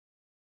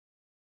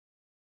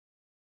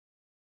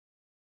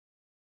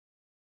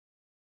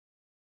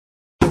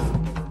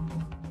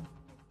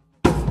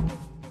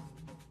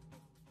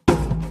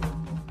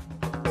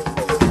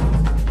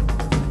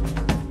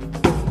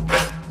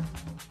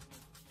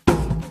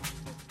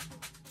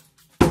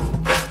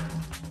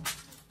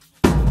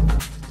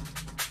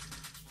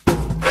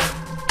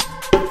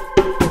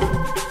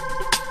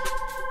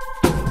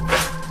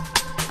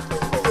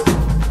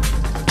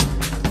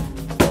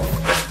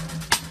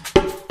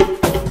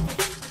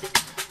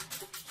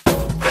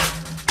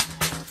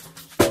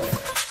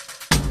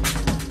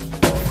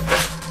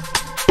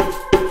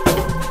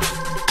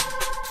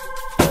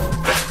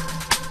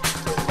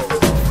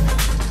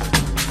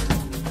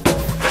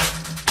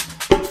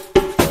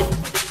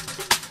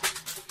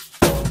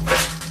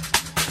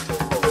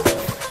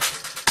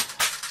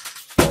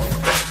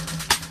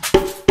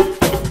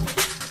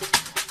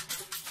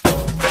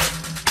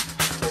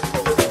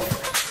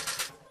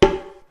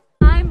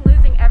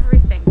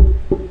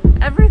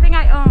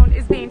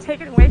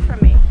taken away from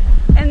me.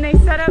 And they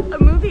set up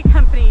a movie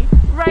company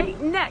right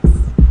next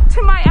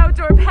to my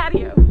outdoor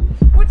patio,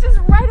 which is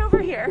right over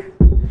here.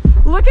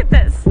 Look at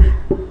this.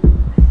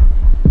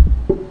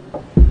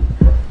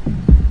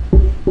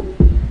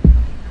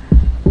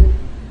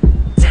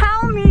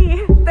 Tell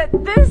me that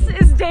this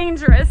is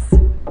dangerous,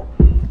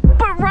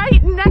 but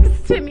right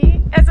next to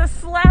me as a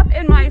slap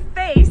in my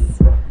face,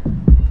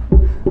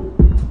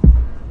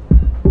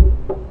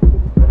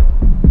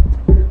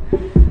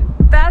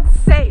 that's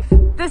safe.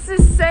 This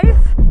is safe.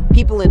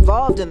 People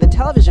involved in the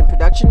television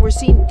production were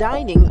seen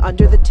dining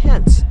under the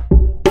tents.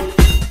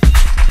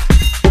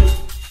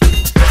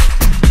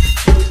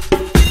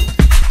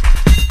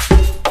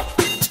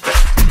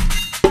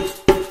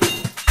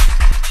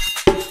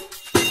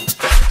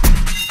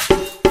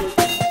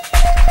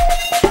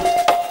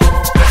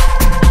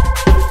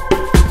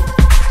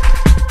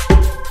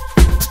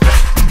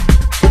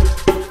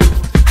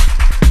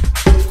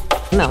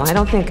 No, I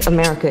don't think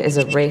America is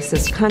a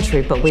racist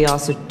country, but we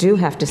also do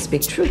have to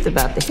speak truth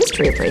about the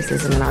history of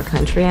racism in our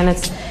country and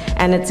its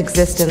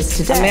existence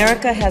today.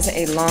 America has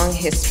a long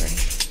history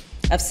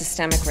of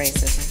systemic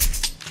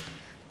racism.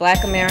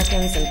 Black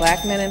Americans and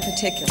black men in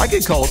particular. I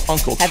get called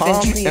Uncle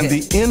Tom and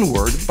the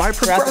N-word by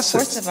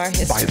progressives,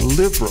 by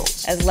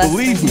liberals. As less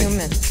Believe than me,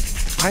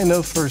 humans. I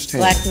know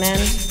firsthand. Black men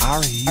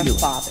our healing are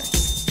fathers.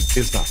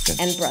 Is not finished.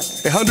 And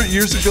brothers. 100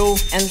 years ago,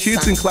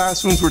 kids in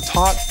classrooms were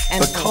taught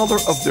the color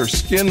of their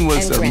skin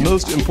was their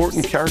most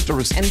important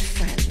characteristic. And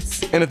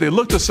friends. And if they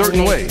looked a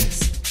certain way,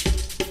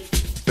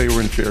 they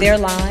were inferior. Their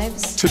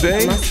lives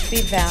today, must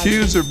be valued.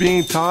 kids are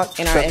being taught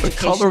that the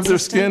color of their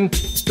skin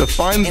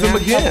defines them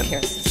again.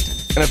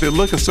 And if they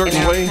look a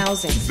certain way,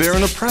 they're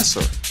an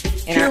oppressor.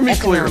 Hear me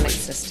clearly.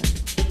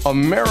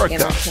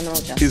 America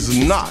is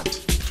not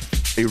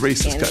a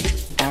racist country.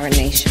 Our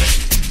nation.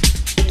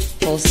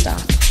 Full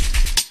stop.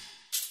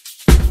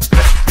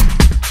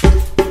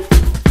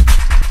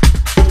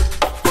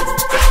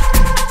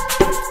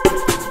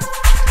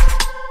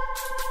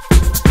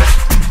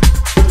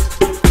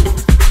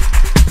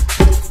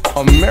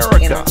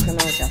 America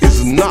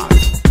is not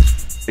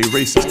a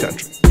racist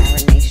country. Our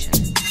nation.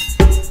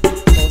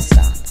 Full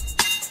stop.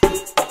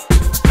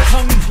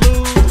 Kung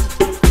flu,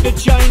 the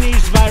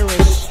Chinese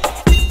virus.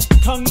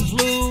 Kung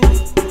flu,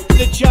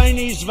 the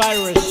Chinese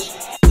virus.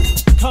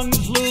 Kung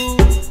flu,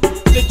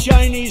 the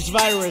Chinese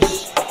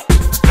virus.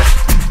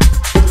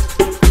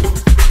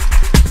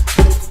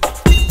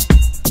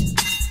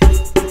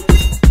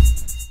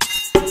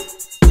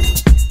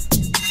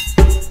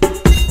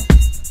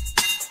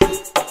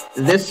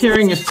 This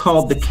hearing is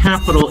called the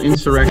Capitol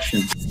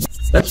Insurrection.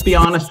 Let's be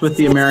honest with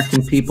the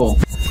American people.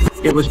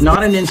 It was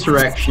not an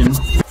insurrection,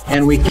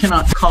 and we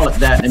cannot call it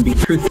that and be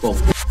truthful.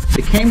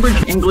 The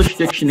Cambridge English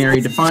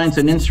Dictionary defines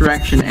an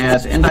insurrection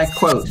as, and I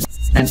quote,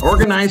 an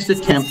organized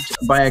attempt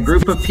by a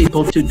group of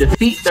people to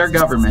defeat their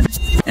government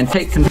and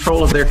take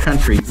control of their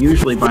country,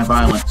 usually by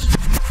violence.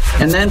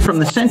 And then from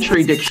the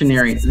Century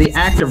Dictionary, the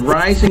act of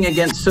rising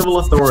against civil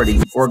authority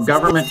or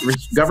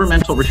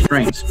governmental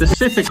restraint,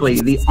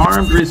 specifically the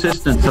armed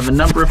resistance of a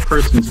number of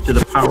persons to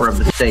the power of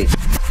the state.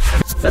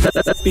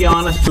 Let's be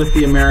honest with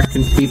the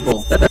American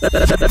people.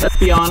 Let's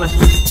be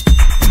honest.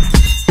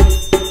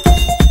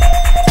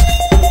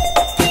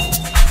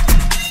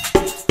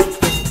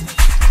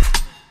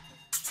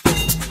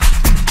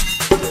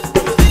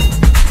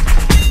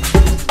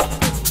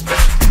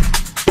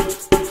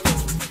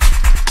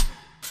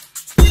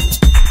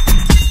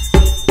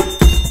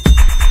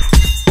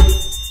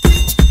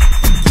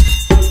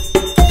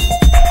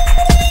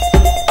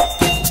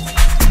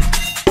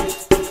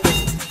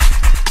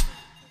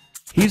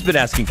 He's been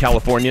asking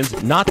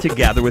Californians not to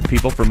gather with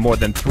people from more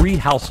than 3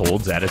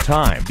 households at a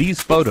time.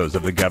 These photos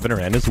of the governor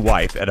and his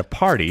wife at a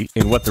party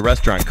in what the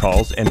restaurant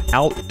calls an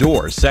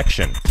outdoor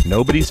section.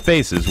 Nobody's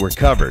faces were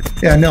covered.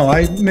 Yeah, no,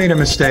 I made a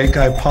mistake.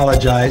 I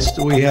apologized.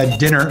 We had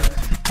dinner,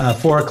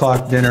 4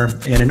 o'clock dinner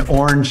in an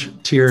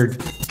orange-tiered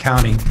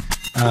county.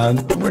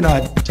 We're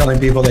not telling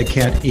people they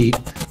can't eat,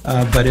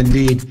 but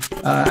indeed,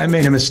 I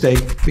made a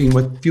mistake being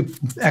with a few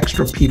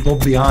extra people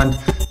beyond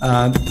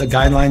the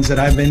guidelines that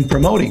I've been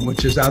promoting,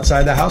 which is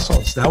outside the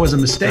households. That was a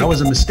mistake. That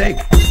was a mistake.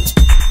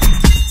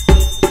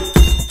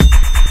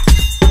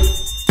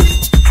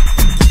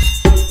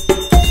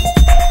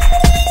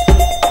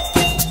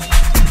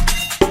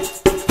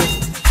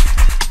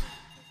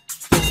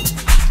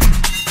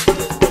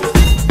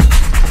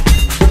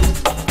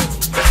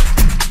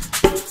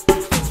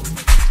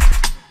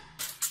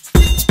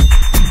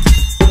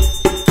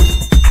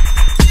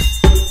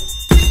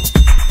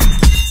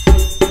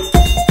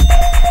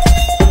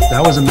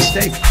 That was a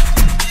mistake.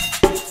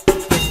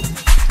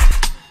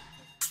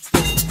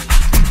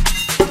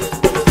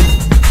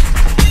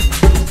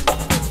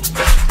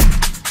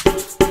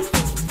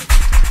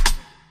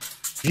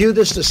 View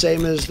this the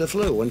same as the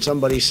flu. When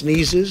somebody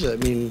sneezes, I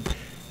mean,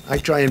 I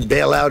try and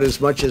bail out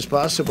as much as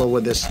possible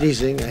with the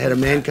sneezing. I had a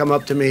man come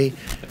up to me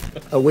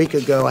a week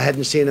ago. I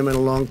hadn't seen him in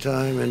a long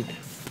time, and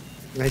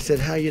I said,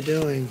 how you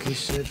doing? He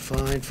said,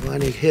 fine,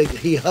 fine.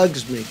 He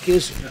hugs me,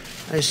 kisses me.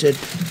 I said,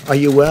 are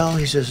you well?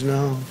 He says,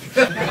 no.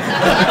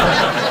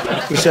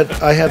 He said,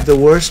 I have the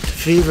worst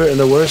fever and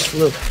the worst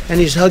flu. And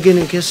he's hugging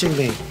and kissing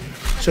me.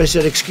 So I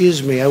said,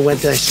 excuse me. I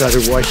went and I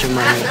started washing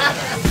my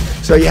hands.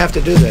 So you have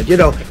to do that. You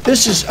know,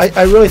 this is,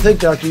 I really think,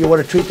 doctor, you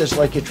want to treat this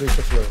like you treat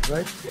the flu,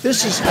 right?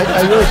 This is,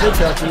 I really think,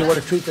 doctor, you want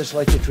to treat this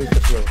like you treat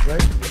the flu,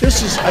 right?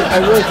 This is, I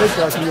really think,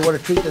 doctor, you want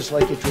to treat this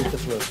like you treat the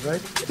flu,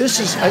 right? This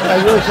is,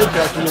 I really think,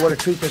 doctor, you want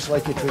to treat this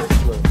like you treat the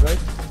flu, right?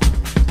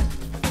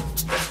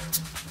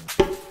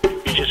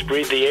 You just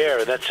breathe the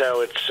air. That's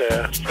how it's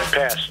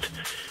passed.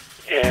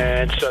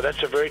 And so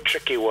that's a very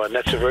tricky one.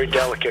 That's a very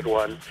delicate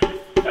one.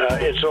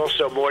 It's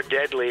also more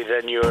deadly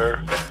than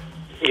your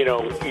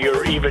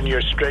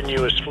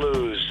strenuous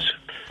flus.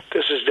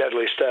 This is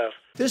deadly stuff.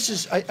 This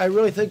is, I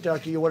really think,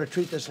 doctor, you want to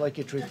treat this like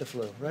you treat the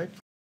flu, right?